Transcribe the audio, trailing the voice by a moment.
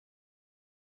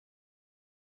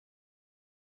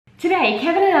Today,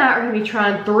 Kevin and I are going to be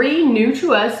trying 3 new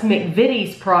to us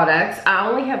McVitie's products. I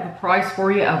only have the price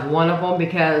for you of one of them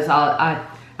because I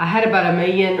had about 1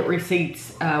 million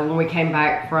receipts when we came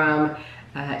back from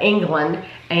England,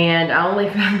 and I only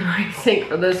found the receipt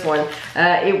for this one.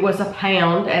 It was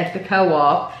 £1 at the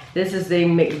co-op. This is the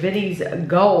McVitie's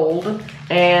Gold,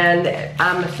 and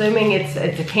I'm assuming it's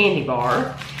a candy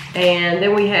bar. And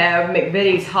then we have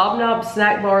McVitie's Hobnob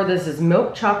Snack Bar. This is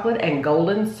milk chocolate and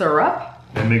golden syrup.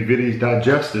 And McVitie's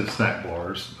Digestives Snack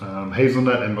Bars,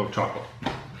 hazelnut and milk chocolate.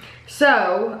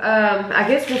 So, I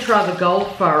guess we'll try the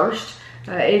gold first.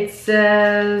 It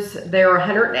says they're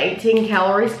 118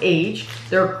 calories each.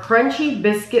 They're crunchy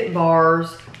biscuit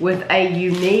bars with a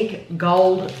unique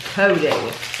gold coating.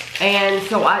 And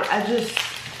so I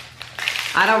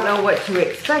don't know what to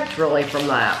expect really from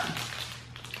that.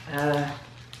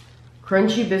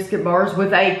 Crunchy biscuit bars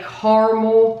with a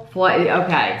caramel flavor.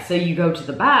 Okay, so you go to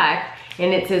the back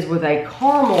and it says with a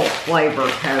caramel flavor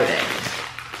coating.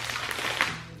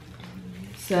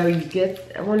 So you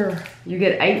get, you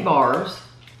get 8 bars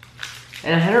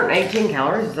and 118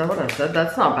 calories. Is that what I said?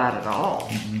 That's not bad at all.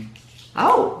 Mm-hmm.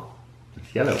 Oh.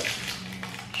 It's yellow.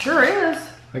 Sure is.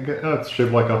 It's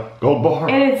shaped like a gold bar.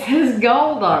 And it says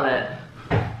gold on it.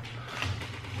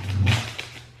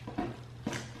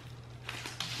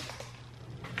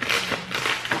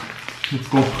 It's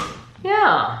cool.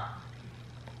 Yeah.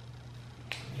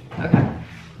 Okay.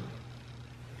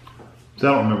 So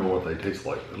I don't remember what they taste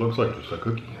like. It looks like just a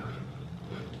cookie.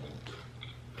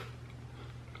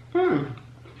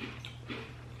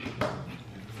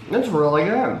 That's really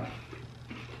good.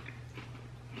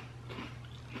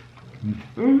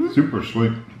 Super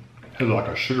sweet. Has like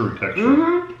a sugary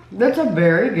texture. That's a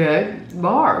very good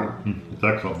bar. It's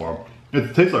excellent bar.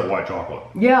 It tastes like white chocolate.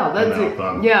 Yeah, that's it.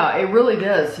 Yeah, it really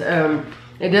does.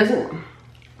 It doesn't.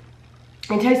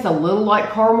 It tastes a little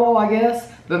like caramel, I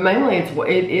guess, but mainly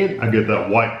it. I get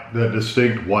that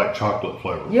distinct white chocolate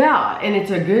flavor. Yeah, and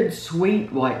it's a good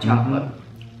sweet white chocolate.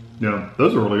 Yeah,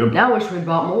 those are really good. Now I wish we'd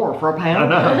bought more for £1. I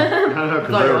know,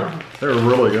 because they were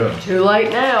really good. Too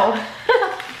late now.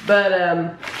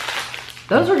 But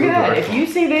those are good. If you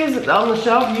see these on the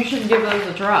shelf, you should give those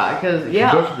a try, because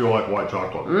yeah. Those feel like white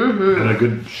chocolate and a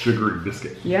good sugary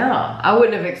biscuit. Yeah, I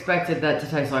wouldn't have expected that to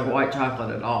taste like white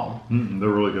chocolate at all. They're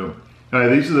really good. All right,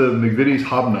 these are the McVitie's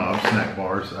Hobnob Snack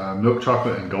Bars, milk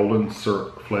chocolate and golden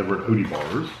syrup flavored Hootie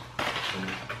bars.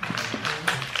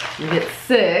 You get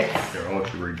 6. Here, I'll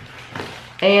let you read.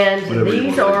 And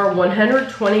these are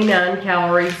 129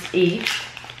 calories each,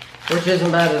 which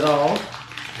isn't bad at all.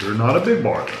 They're not a big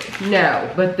bar though. No,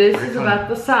 but this is about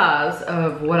the size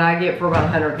of what I get for about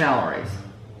 100 calories.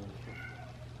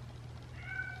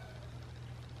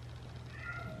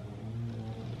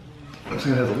 This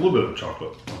thing has a little bit of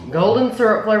chocolate. Golden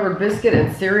syrup flavored biscuit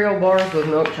and cereal bars with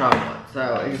milk chocolate.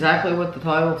 So exactly what the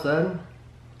title said.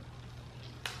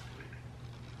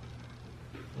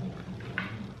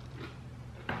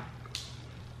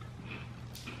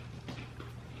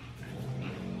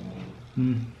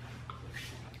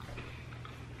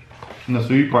 No,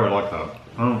 so you probably like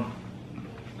that.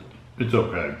 It's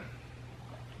okay.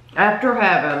 After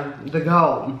having the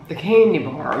gold, the candy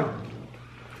bar,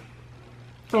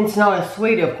 it's not as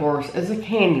sweet, of course, as a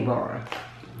candy bar.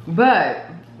 But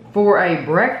for a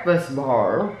breakfast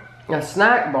bar, a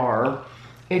snack bar,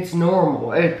 it's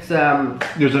normal. It's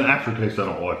there's an aftertaste I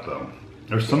don't like though.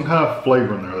 There's some kind of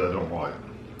flavor in there that I don't like.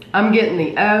 I'm getting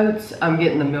the oats, I'm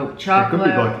getting the milk chocolate. It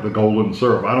could be like the golden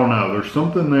syrup. I don't know. There's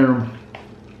something there.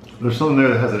 There's something there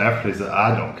that has an aftertaste that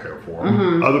I don't care for.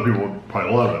 Other people would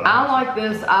probably love it. I like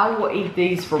this. I will eat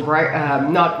these for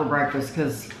not for breakfast,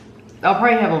 because I'll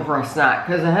probably have them for a snack.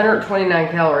 Because 129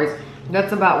 calories,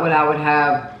 that's about what I would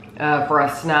have for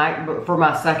a snack, but for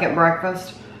my second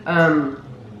breakfast. So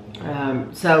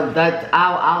that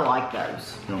I like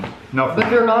those. No, but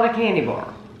they're not a candy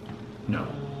bar. No,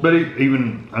 but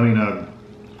even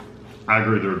I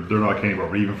agree, they're not a candy bar,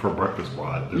 but even for a breakfast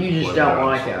bar, you just don't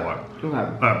like it.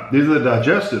 Okay. These are the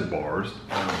digestive bars.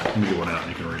 Let me get one out and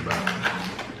you can read about it.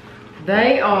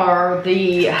 They are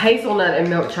the hazelnut and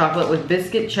milk chocolate with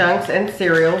biscuit chunks and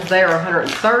cereals. They are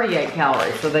 138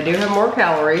 calories, so they do have more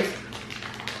calories.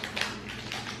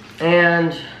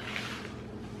 And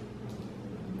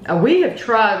we have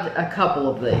tried a couple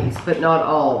of these, but not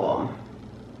all of them.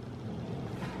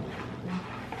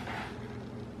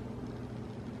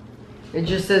 It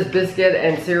just says biscuit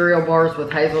and cereal bars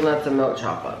with hazelnuts and milk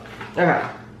chocolate. Okay.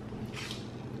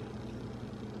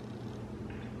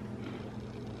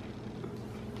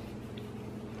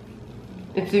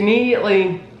 It's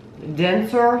immediately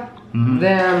denser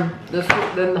than the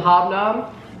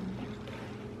Hobnob.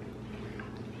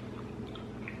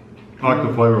 I like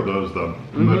the flavor of those though,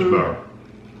 much better.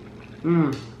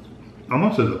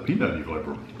 Almost as a peanutty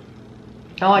flavor.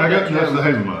 I like that too. That's the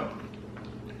hazelnut.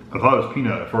 I thought it was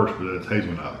peanut at first, but it's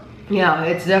hazelnut. Yeah,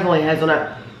 it's definitely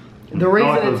hazelnut. The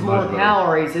reason it's more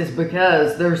calories is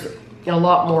because there's a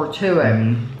lot more to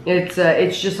it.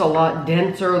 It's just a lot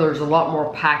denser. There's a lot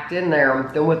more packed in there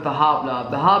than with the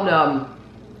Hobnob. The Hobnob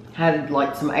had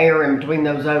like some air in between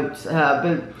those oats,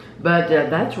 but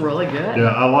that's really good.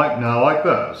 Yeah, I like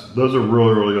those. Those are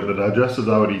really, really good. The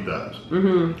digestives, I would eat those.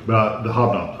 But the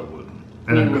Hobnobs, I wouldn't.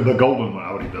 And the golden one,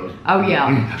 I would eat those. Oh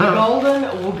yeah, the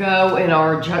golden will go in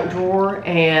our junk drawer,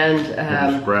 and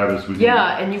just grab as we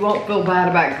yeah, and you won't feel bad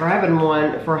about grabbing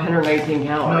one for 118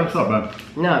 calories. No, it's not bad.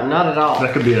 No, not at all.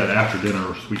 That could be an after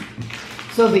dinner sweet.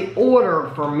 So the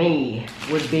order for me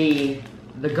would be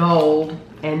the gold,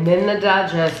 and then the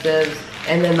digestives,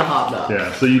 and then the Hobnobs.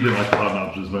 Yeah, so you didn't like the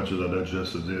Hobnobs as much as the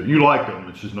digestives did. You liked them,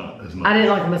 it's just not as much. I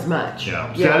didn't like them as much.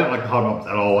 Yeah, see, I didn't like the Hobnobs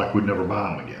at all. Like, we'd never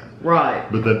buy them again.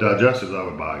 Right. But the digestives, I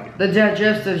would buy again. The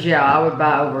digestives, yeah, I would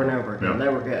buy over and over again. Yeah. They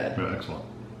were good. Yeah, excellent.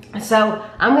 So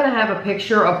I'm going to have a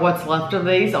picture of what's left of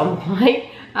these on the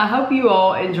plate. I hope you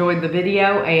all enjoyed the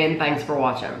video, and thanks for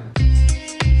watching.